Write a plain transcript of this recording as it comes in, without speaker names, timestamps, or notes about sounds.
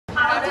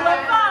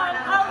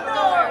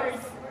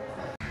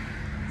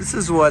This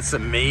is what's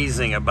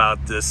amazing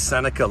about this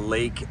Seneca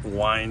Lake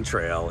Wine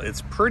Trail.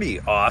 It's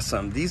pretty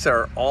awesome. These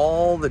are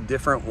all the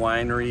different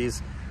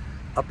wineries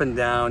up and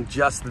down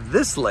just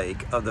this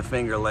lake of the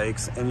Finger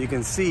Lakes, and you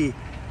can see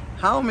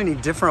how many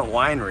different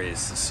wineries.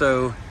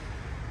 So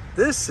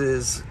this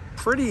is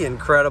pretty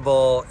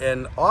incredible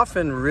and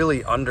often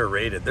really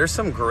underrated. There's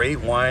some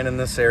great wine in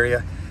this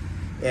area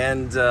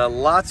and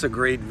lots of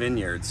great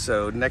vineyards.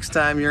 So next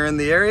time you're in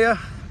the area,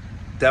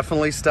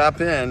 definitely stop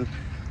in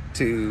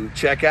to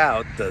check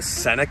out the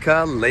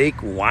Seneca Lake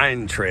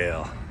Wine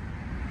Trail.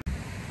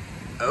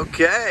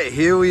 Okay,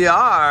 here we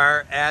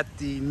are at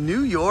the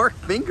New York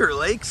Finger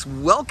Lakes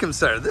Welcome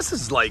Center. This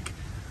is like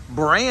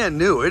brand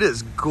new. It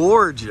is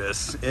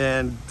gorgeous,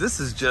 and this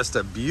is just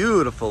a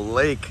beautiful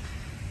lake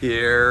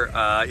here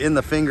in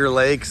the Finger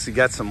Lakes. You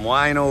got some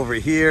wine over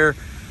here,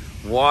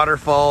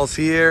 waterfalls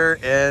here,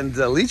 and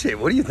Liche,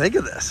 what do you think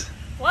of this?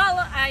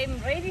 Well, I'm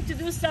ready to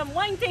do some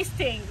wine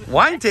tasting.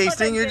 Wine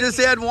tasting? You just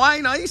had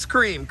wine ice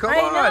cream. Come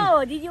on. I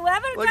know. Did you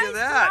ever Look at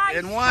that.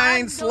 And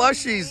wine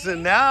slushies.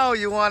 And now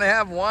you want to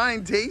have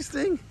wine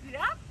tasting?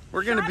 Yep.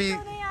 We're going to be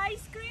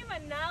ice cream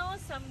and now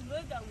some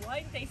good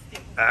wine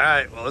tasting. All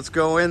right. Well, let's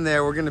go in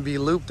there. We're going to be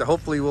looped.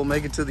 Hopefully we'll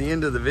make it to the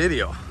end of the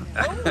video.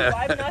 Oh,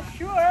 I'm not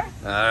sure. All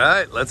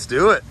right. Let's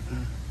do it.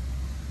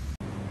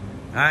 All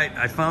right.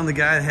 I found the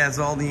guy that has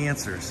all the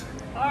answers.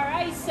 All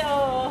right,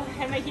 so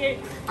am I here?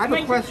 I have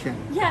a question.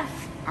 Yes.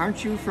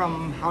 Aren't you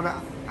from How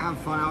to Have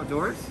Fun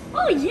Outdoors?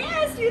 Oh,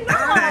 yes, you know.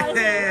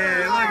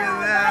 Hey, look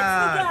at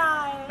that.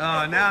 That's the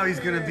guy. Oh, now he's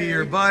going to be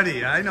your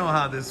buddy. I know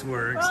how this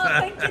works. Oh,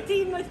 thank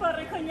you, team, for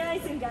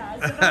recognizing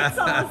us. That's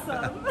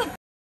awesome.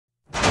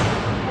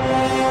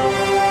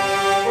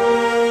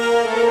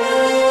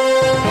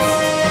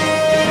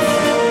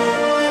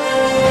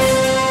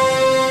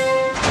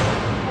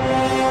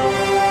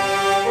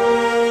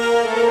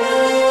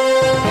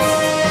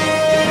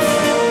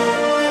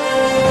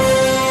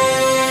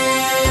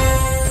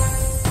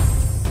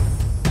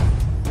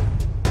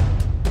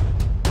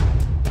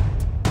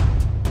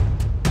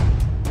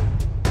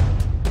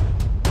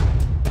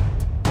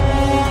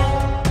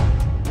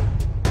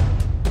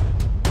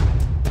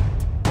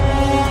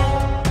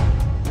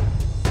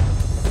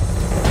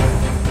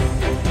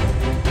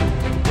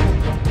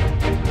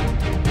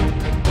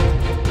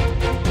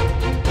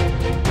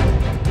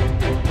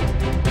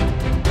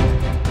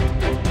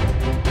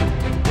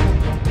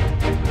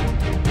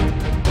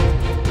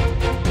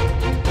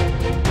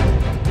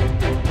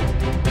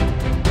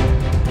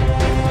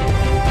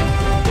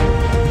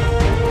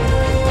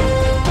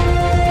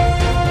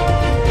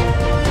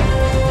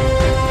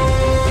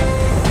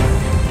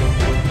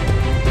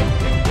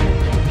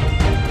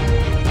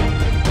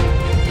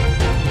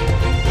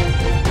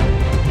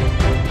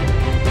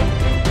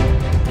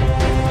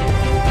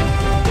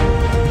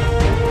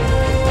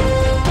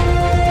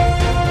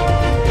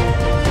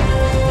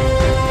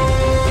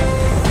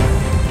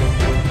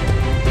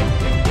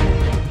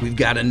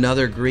 Got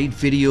another great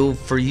video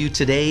for you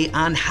today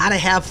on how to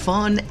have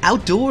fun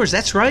outdoors.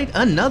 That's right,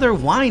 another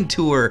wine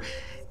tour.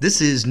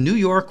 This is New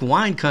York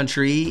wine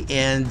country,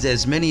 and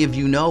as many of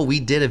you know, we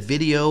did a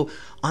video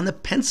on the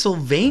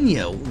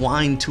Pennsylvania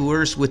wine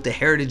tours with the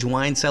Heritage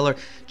Wine Cellar.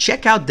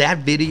 Check out that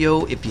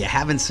video if you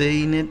haven't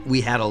seen it.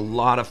 We had a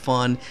lot of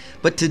fun.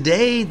 But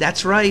today,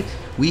 that's right,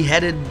 we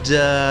headed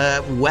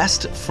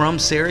west from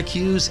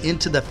Syracuse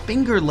into the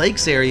Finger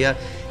Lakes area,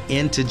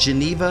 into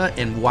Geneva,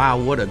 and wow,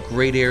 what a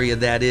great area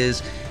that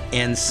is.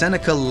 And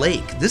Seneca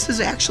Lake. This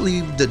is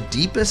actually the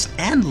deepest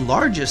and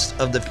largest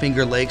of the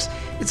Finger Lakes.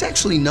 It's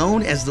actually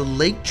known as the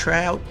lake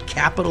trout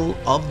capital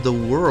of the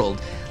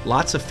world.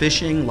 Lots of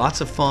fishing, lots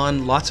of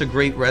fun, lots of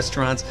great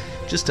restaurants,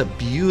 just a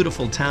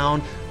beautiful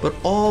town. But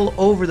all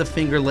over the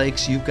Finger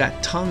Lakes, you've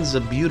got tons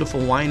of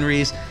beautiful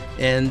wineries.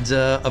 And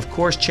of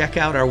course, check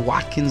out our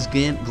Watkins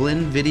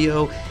Glen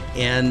video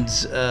and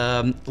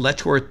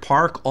Letchworth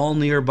Park, all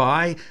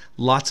nearby.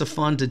 Lots of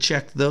fun to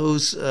check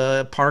those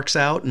parks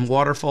out and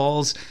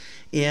waterfalls.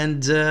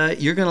 And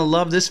you're going to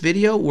love this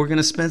video. We're going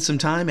to spend some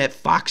time at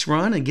Fox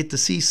Run and get to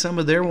see some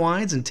of their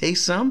wines and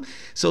taste some.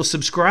 So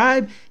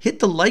subscribe, hit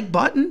the like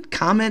button,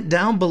 comment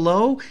down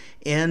below,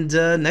 and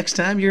next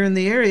time you're in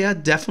the area,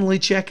 definitely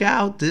check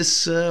out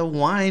this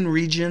wine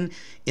region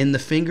in the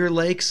Finger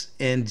Lakes.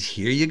 And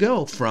here you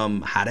go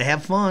from How to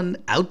Have Fun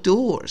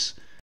Outdoors.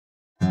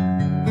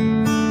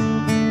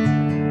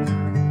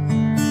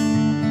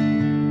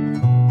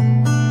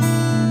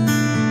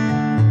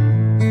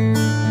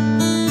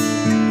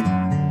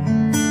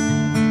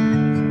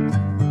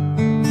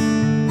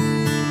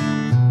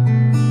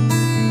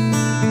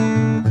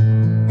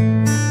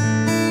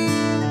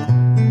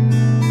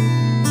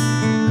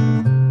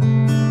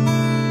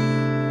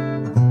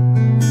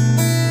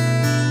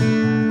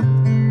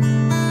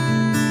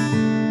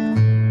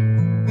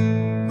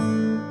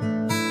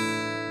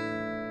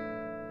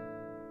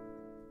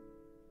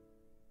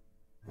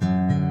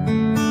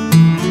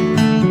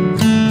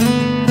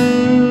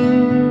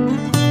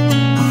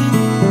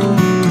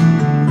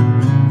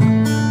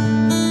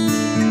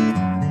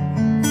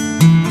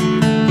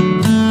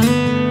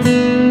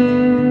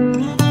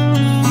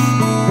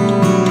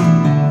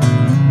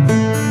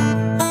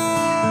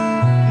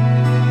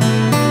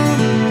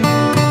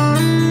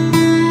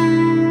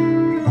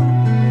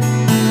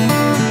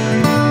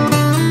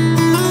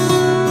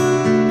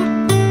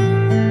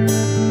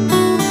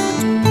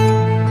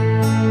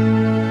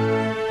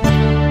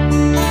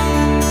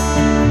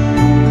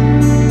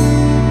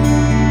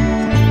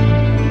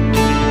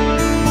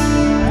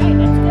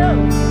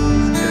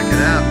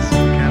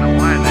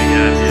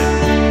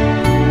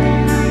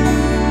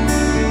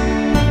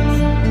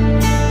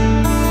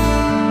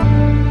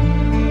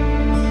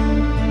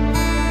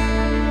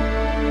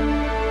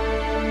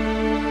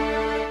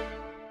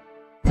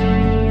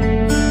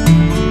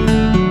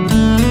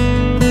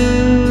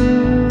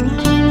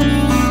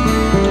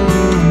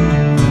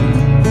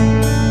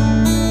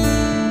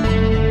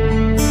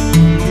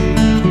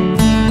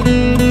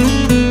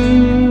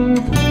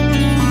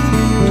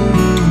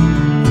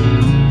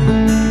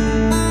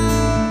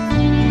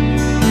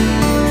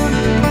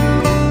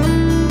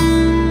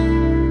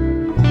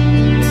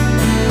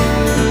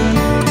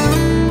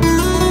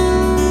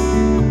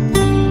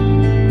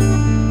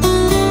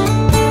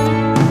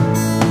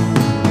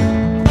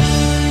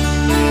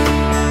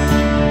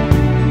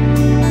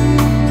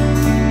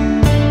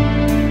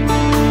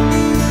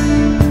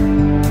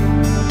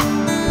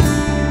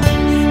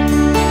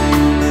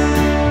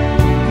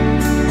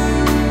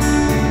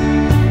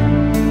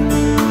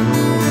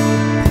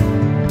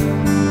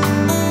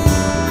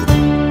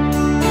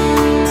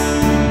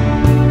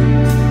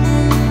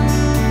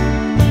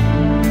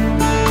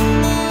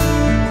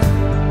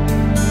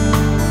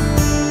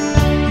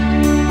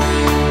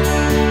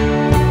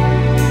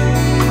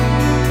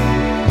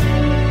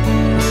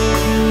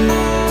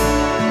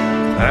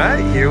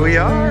 here we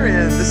are,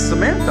 and this is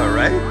Samantha,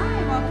 right?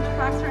 Hi, welcome to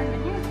Fox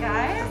Vineyards,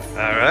 guys.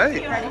 All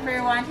right. Ready for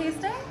your wine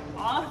tasting?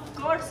 Of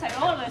course,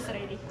 I'm always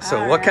ready.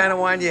 So what kind of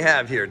wine do you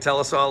have here?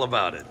 Tell us all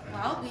about it.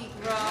 Well, we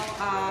grow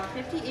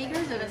 50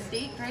 acres of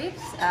estate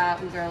grapes.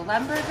 We grow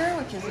Lemberger,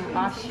 which is an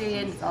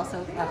Austrian, it's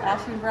also an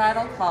Austrian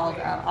varietal called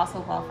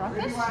also called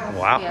Frankish.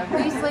 Wow. We have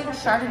Riesling,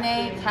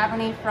 Chardonnay,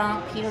 Cabernet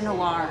Franc, Pinot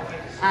Noir.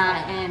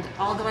 And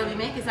all the wine we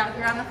make is out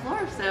here on the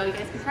floor, so you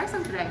guys can try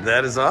some today.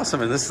 That is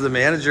awesome. And this is the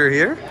manager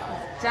here?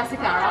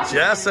 Jessica.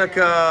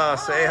 Jessica,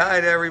 say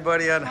hi to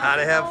everybody on How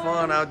to Have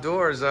Fun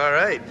Outdoors. All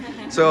right.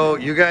 So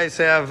you guys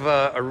have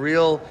a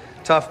real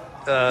tough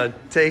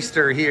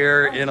taster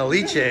here in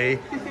Alice.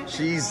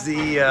 She's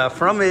the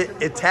from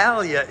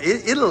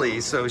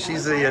Italy, so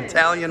she's the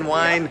Italian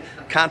wine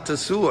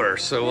connoisseur.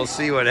 So we'll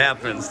see what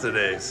happens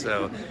today.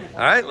 So,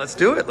 all right, let's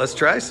do it. Let's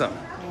try some.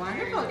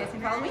 Wonderful. Guys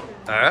can follow me.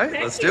 All right,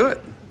 let's do it.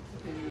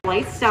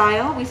 Light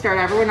style, we start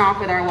everyone off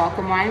with our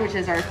welcome wine, which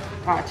is our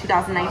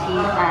 2019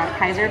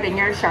 Kaiser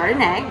Vineyards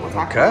Chardonnay. We'll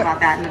talk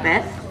about that in a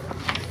bit.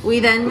 We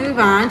then move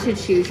on to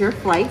choose your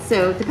flight.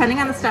 So depending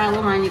on the style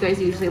of wine you guys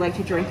usually like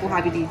to drink, we'll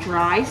have you do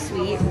dry,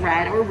 sweet,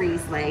 red, or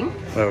Riesling.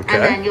 Okay.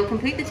 And then you'll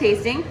complete the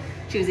tasting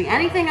choosing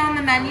anything on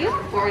the menu,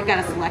 or we've got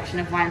a selection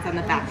of wines on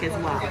the back as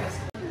well.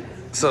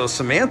 So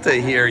Samantha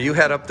here, you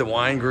head up the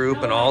wine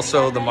group and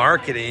also the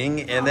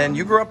marketing, and then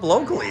you grew up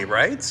locally,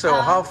 right? So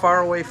how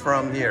far away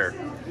from here?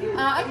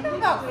 I live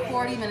about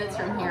 40 minutes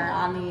from here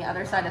on the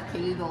other side of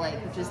Cayuga Lake,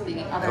 which is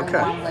the other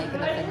long lake in the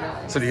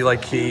Vineyards. So do you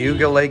like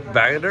Cayuga Lake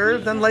better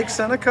than Lake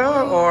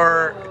Seneca,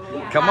 or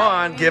come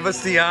on, give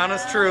us the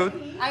honest truth?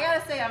 I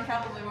gotta say, I'm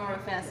probably more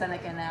of a fan of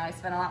Seneca now. I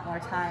spend a lot more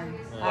time.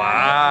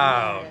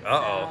 Wow. It,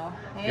 Uh-oh.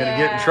 so, You're gonna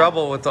get in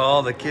trouble with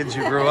all the kids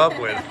you grew up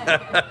with.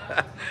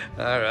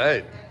 All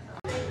right.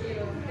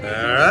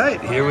 All right,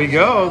 here we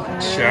go.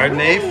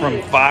 Chardonnay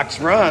from Fox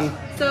Run.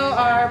 So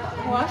our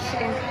plush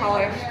and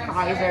polished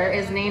Kaiser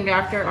is named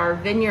after our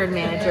vineyard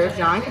manager,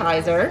 John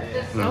Kaiser.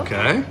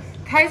 Okay.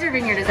 Kaiser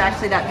Vineyard is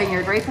actually that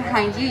vineyard right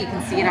behind you. You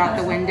can see it out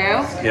the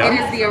window. Yep. It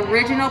is the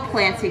original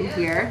planting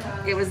here.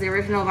 It was the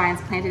original vines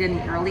planted in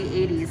the early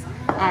 80s.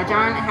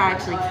 John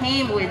actually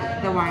came with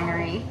the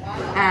winery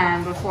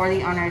before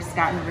the owner,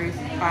 Scott and Ruth,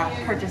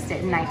 purchased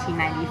it in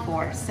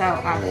 1994. So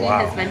he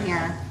has been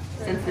here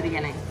since the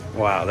beginning.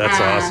 Wow, that's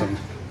awesome.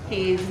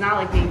 He's not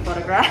like being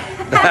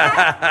photographed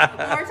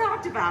or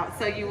talked about,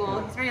 so you will.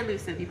 He's very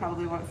elusive. You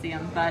probably won't see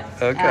him, but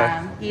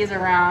he is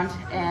around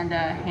and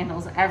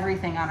handles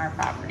everything on our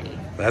property.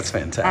 That's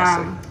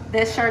fantastic.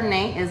 This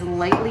Chardonnay is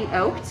lightly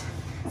oaked,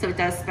 so it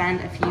does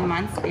spend a few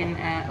months in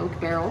oak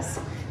barrels.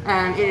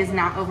 It is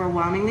not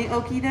overwhelmingly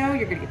oaky though.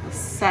 You're gonna get the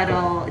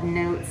subtle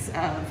notes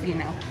of,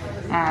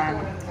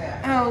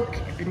 oak,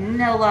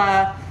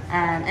 vanilla.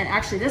 And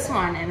actually this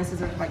one, and this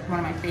is like one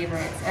of my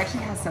favorites, it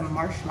actually has some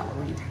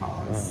marshmallowy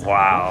tones.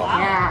 Wow.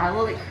 Yeah, a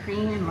little bit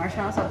cream and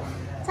marshmallow. So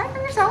try for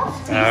yourself.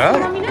 Taste All it,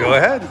 let me right, know. go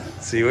ahead.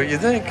 See what you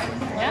think.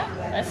 Yeah,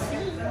 let's see.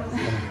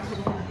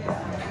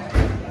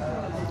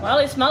 Well,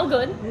 it smells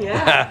good.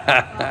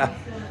 Yeah.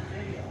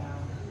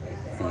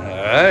 All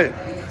right.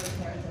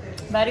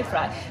 Very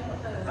fresh.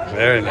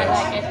 Very I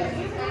nice. like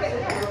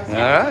it.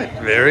 All right,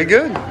 very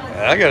good.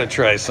 I gotta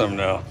try some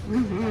now.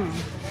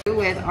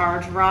 With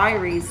our dry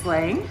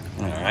Riesling.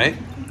 All right.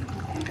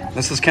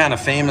 This is kind of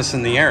famous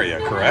in the area,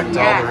 correct? All the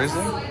Yes.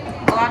 Riesling?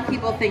 A lot of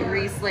people think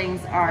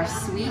Rieslings are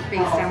sweet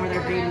based on where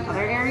they're made in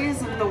other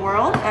areas of the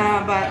world, but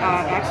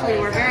actually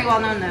we're very well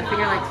known in the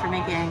Finger Lakes for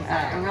making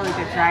a really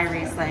good dry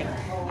Riesling.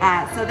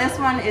 So this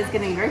one is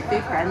going to be very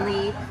food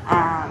friendly.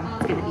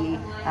 It's going to be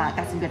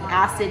got some good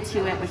acid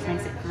to it, which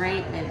makes it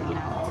great with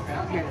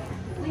your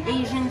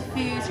Asian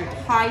foods, your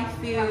Thai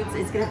foods.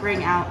 It's going to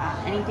bring out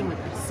anything with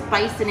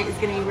spice in it is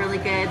going to be really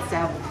good.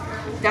 So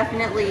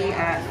definitely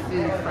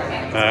food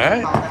friendly. All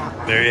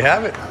right, there you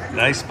have it.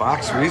 Nice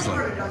box Riesling.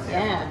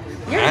 Yeah.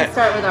 You're going to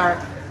start with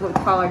what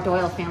we call our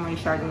Doyle family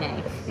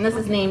Chardonnay. And this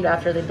is named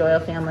after the Doyle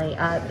family.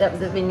 That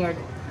was a vineyard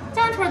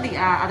down toward the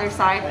other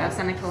side of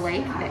Seneca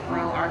Lake that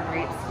grow our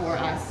grapes for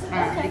us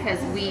because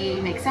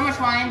we make so much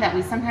wine that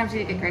we sometimes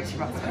need to get grapes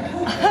from elsewhere.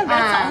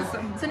 That's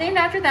awesome. So named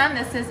after them,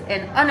 this is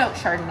an unoaked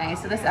Chardonnay.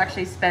 So this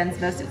actually spends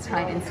most of its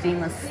time in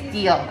stainless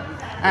steel.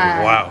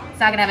 Wow. It's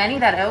not going to have any of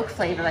that oak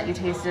flavor that you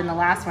tasted in the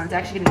last one. It's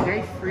actually going to be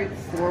very fruit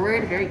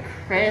forward, very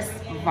crisp,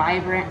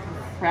 vibrant,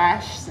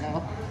 fresh.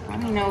 So let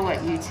me know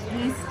what you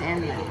taste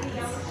in these.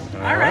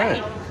 All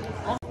right.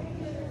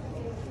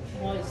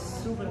 Oh, it's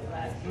super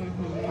fresh.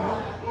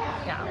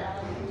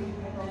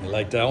 Yeah, You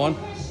like that one?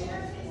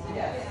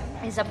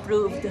 it's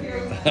approved.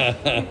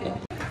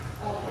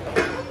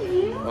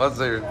 What's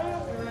there?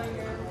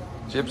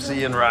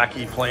 Gypsy and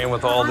Rocky playing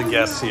with all the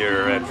guests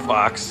here at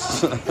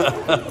Fox.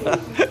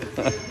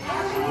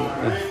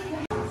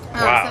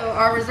 Wow. So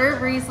our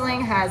reserve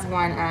Riesling has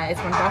won, it's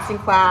won best in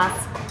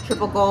class,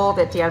 triple gold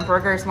at Dan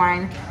Berger's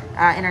Wine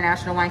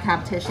International Wine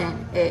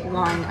Competition. It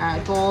won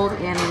gold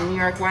in the New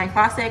York Wine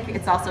Classic.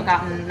 It's also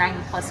gotten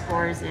 90+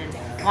 scores in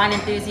wine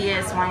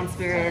enthusiasts, wine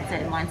spirits,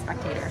 and wine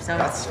spectators. So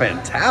That's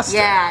fantastic.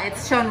 yeah,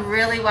 it's shown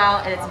really well,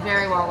 and it's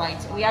very well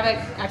liked. We haven't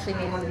actually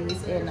made one of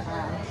these in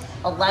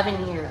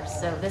 11 years.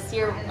 So this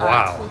year,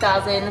 Wow.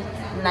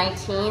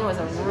 2019 was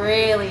a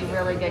really,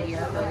 really good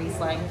year for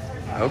Riesling.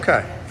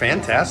 Okay,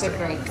 fantastic. Good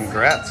grapes.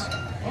 Congrats.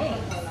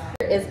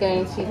 Is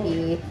going to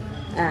be,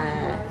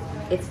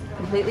 it's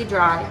completely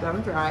dry,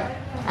 gum dry,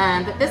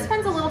 but this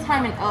one's a little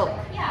time in oak.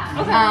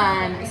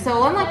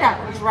 So unlike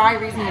that dry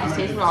Riesling you just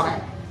tasted all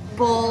that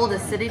bold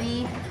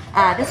acidity,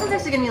 this one's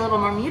actually going to be a little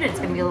more muted. It's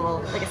going to be a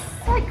little, like a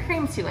slight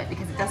cream to it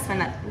because it does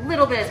spend that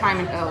little bit of time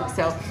in oak.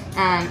 So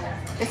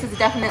this is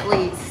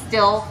definitely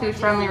still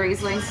food-friendly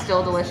Riesling,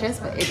 still delicious,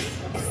 but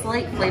it's a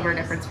slight flavor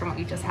difference from what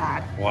you just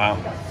had. Wow.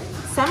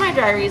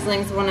 Semi-dry Riesling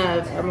is one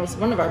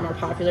of our more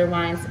popular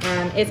wines.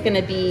 It's going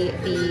to be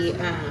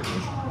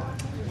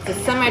the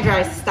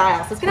semi-dry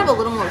style, so it's going to have a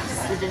little more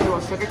residual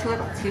sugar to it,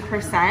 about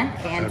 2%,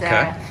 and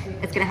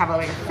it's going to have a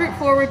little fruit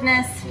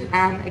forwardness.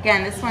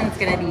 Again, this one's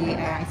going to be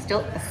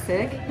still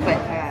acidic, but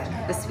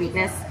the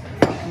sweetness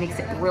makes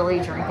it really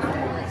drinkable,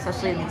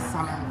 especially in these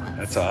summer months.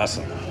 That's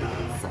awesome.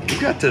 You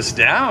got this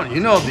down. You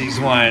know these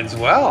wines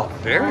well.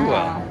 Very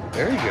well.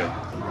 Very good.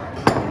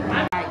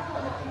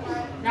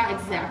 Not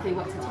exactly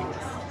what to taste.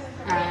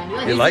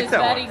 You like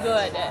that very one?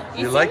 good.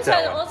 You It like seems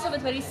that one? also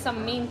that there is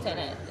some mint in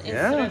it. It's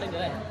Yeah. really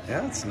good.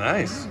 Yeah, it's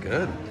nice.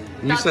 Good.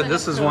 And you That's said what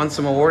this it's has doing. won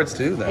some awards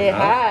too, then? It huh?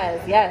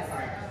 has, yes.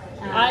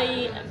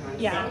 I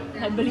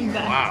believe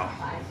that. Wow.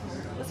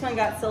 This one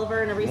got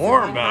silver in a recent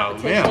More wine about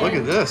competition. man. Look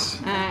at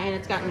this. And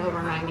it's gotten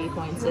over 90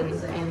 points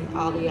in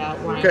all the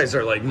wine. You guys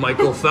are like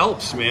Michael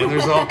Phelps, man.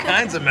 There's all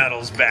kinds of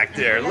medals back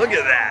there. Look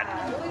at that.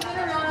 We've been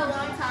around a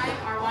long time.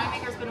 Our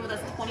winemaker's been with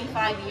us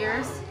 25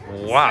 years.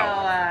 Wow.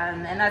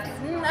 So, and that's,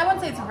 I wouldn't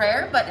say it's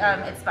rare, but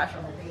it's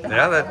special. To Yeah,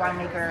 have that- a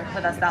winemaker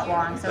with us that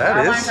long. So that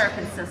our is wines are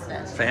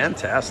consistent.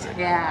 Fantastic.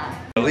 Yeah.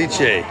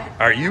 Alice,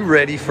 are you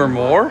ready for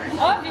more?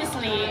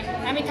 Obviously,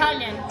 I'm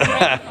Italian.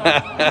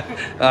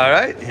 All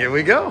right, here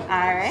we go.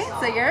 All right,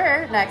 so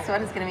your next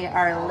one is going to be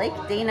our Lake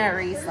Dana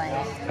Riesling.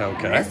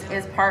 Okay. This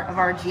is part of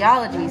our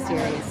geology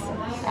series.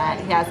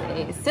 It has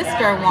a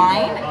sister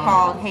wine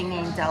called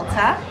Hanging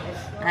Delta,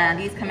 and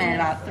these come in at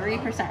about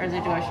 3%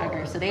 residual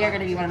sugar. So they are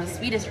going to be one of the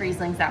sweetest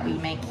Rieslings that we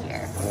make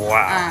here.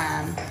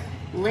 Wow.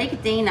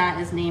 Lake Dana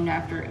is named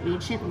after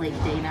ancient Lake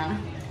Dana.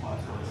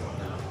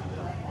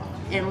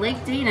 And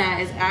Lake Dana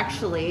is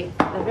actually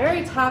the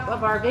very top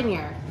of our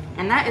vineyard.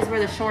 And that is where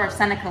the shore of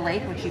Seneca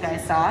Lake, which you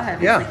guys saw,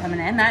 obviously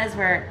coming in, that is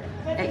where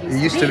it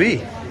used to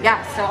be.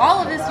 Yeah, so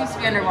all of this used to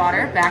be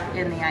underwater back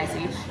in the Ice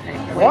Age,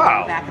 way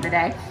back in the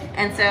day.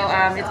 And so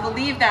it's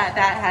believed that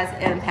that has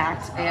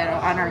impact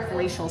on our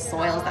glacial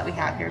soils that we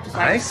have here, just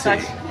like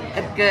such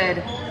a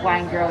good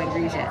wine growing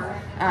region.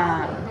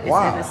 It's in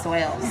the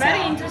soil. So,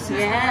 Very interesting.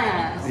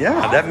 Yeah.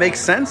 Yeah, that makes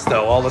sense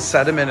though. All the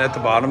sediment at the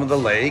bottom of the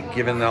lake,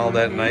 given all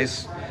that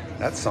nice.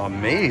 That's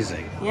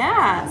amazing.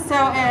 Yeah, so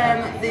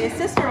the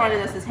sister one of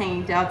this is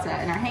Hanging Delta,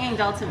 and our Hanging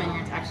Delta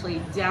vineyard is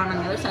actually down on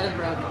the other side of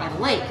the road by the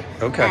lake.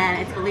 Okay.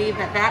 And it's believed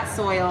that that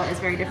soil is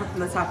very different from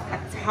the top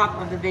at the top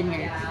of the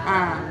vineyard.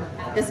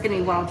 This is going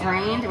to be well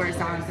drained, whereas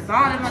down at the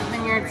bottom of the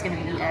vineyard, it's going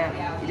to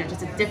be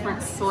just a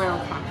different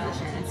soil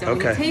composition. And so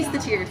when you taste the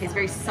two, you taste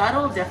very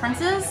subtle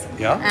differences.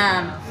 Yeah.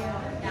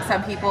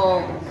 Some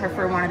people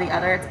prefer one or the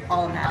other. It's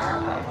all a matter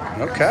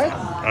of Okay.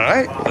 All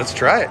right, let's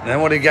try it. And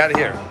then what do you got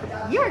here?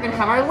 You are going to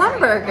have our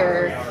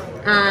Lumberger.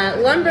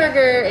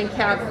 Lumberger and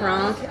Cab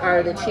Franc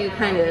are the two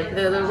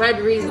the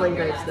red Riesling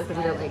grapes of the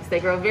Finger Lakes. They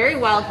grow very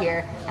well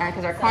here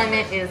because our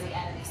climate is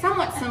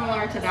somewhat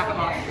similar to that of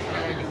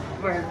Austria,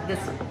 where this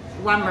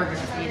Lumberger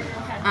is made.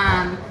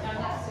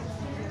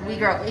 We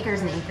grow acres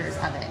and acres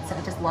of it, so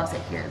it just loves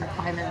it here in the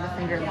climate of the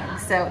Finger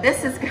Lakes. So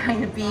this is going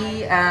to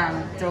be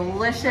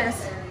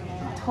delicious,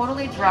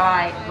 totally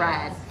dry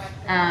red.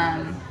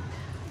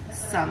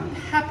 Some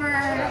pepper.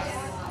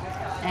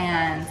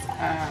 And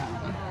I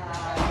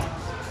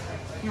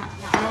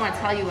don't want to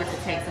tell you what to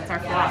taste. That's our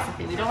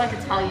philosophy. We don't like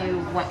to tell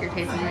you what you're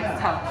tasting. We like to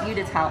tell you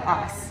to tell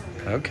us.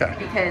 Okay.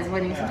 Because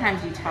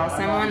sometimes you tell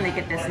someone, they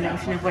get this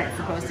notion of what it's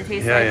supposed to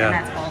taste like, and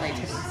that's all they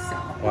taste. So.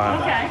 Wow.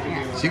 Okay.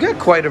 Yeah. So you got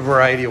quite a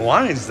variety of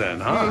wines then,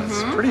 huh?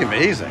 It's pretty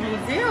amazing. We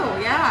do,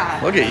 yeah.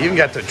 Look at you even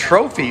got the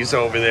trophies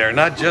over there,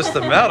 not just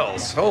the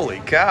medals. Holy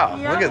cow!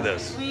 Yeah, Look at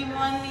this. We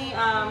won the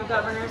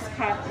Governor's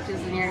Cup, which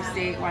is the New York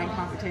State wine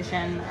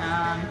competition,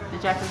 the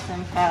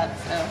Jefferson Cup.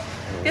 So,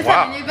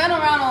 when you've been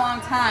around a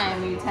long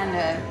time, you tend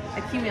to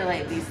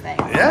accumulate these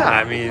things. Yeah,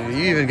 I mean,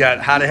 you even got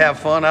how to have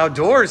fun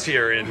outdoors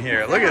here in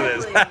here. Look at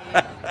this.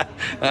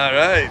 All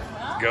right,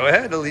 go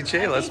ahead, Alice.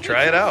 Let's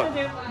try it out.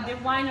 The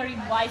winery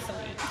wisely.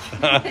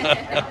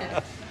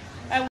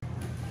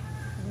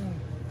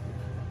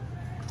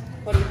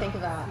 What do you think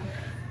of that?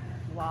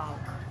 Wow.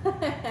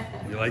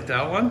 You like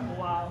that one?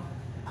 Wow.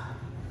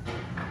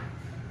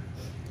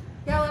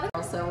 Yeah,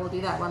 so we'll do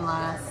that one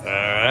last. All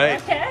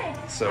right. Okay.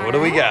 So what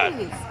do we got?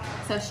 Alright.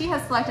 So she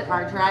has selected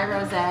our dry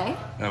rosé.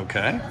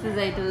 Okay. This is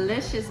a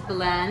delicious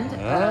blend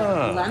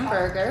of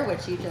Lemberger,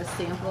 which you just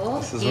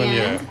sampled, This is when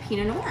and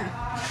Pinot Noir.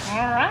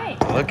 All right.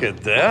 Look at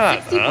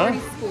that,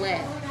 60-40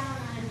 split.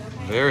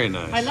 Very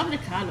nice. I love the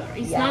color.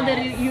 It's not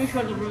the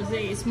usual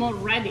rosé. It's more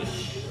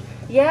reddish.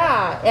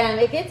 Yeah, and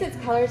it gets its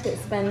colors. It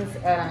spends,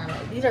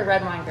 these are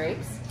red wine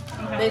grapes.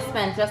 They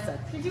spend just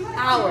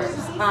hours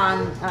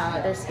on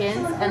their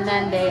skins, and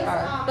then they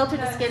are filtered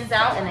the skins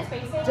out, and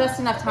it's just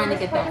enough time to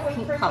get that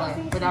pink color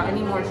without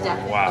any more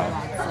depth. Wow.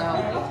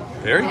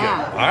 So, Very good.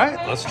 All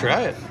right, let's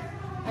try it.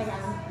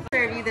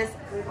 serve you this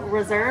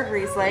reserve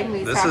Riesling.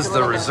 We This talked is a the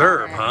little bit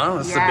reserve, about it. huh?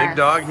 This is the big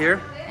dog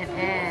here? It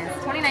is.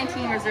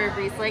 2019 Reserve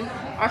Riesling.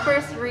 Our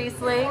first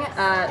Riesling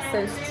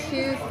since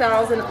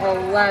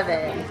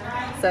 2011.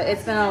 So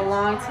it's been a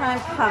long time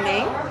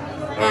coming.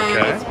 And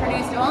Okay. it's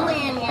produced only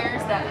in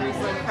years that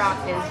Riesling crop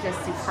is just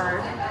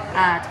superb.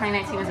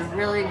 2019 was a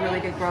really, really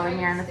good growing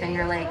year in the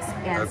Finger Lakes.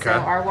 And so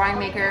our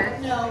winemaker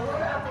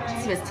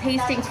was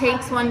tasting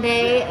tanks one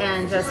day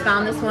and just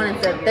found this one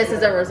and said, this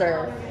is a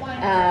reserve.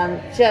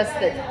 Just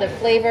the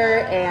flavor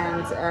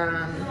and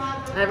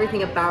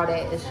everything about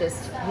it is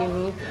just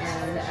unique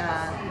and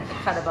a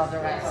cut above the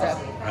rest. So,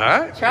 all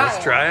right,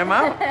 let's try them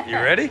out. You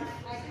ready?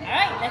 All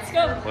right, let's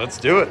go. Let's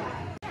do it.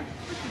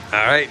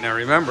 All right, now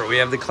remember, we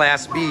have the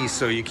Class B,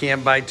 so you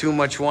can't buy too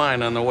much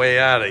wine on the way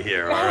out of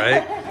here, all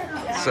right?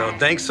 So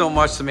thanks so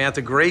much,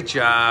 Samantha. Great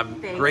job.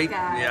 Thanks, Great,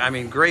 guys. yeah, I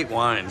mean, great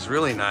wines.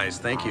 Really nice.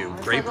 Thank you.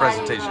 I'm Great so glad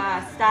presentation.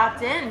 You,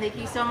 stopped in. Thank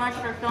you so much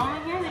for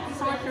filming here. Thank you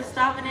so much for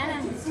stopping in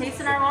and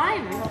tasting our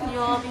wine.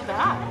 You'll all be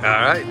back.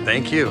 All right,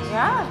 thank you.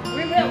 Yeah.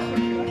 We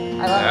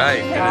will. I love All right,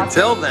 it. and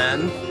until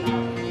then,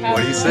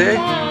 what do you say?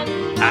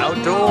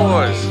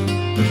 Outdoors.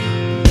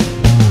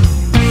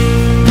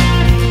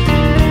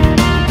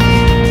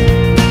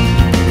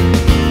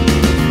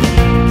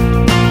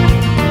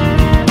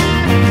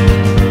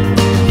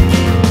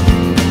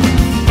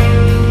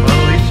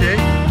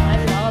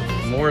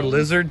 More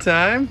lizard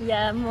time?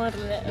 Yeah, more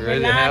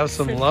Ready to have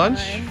some lunch?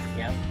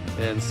 Yep.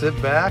 And sit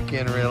back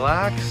and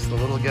relax. The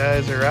little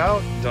guys are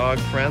out, dog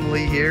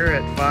friendly here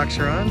at Fox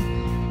Run.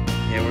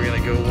 And we're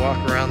gonna go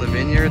walk around the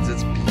vineyards.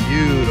 It's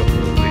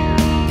beautiful here.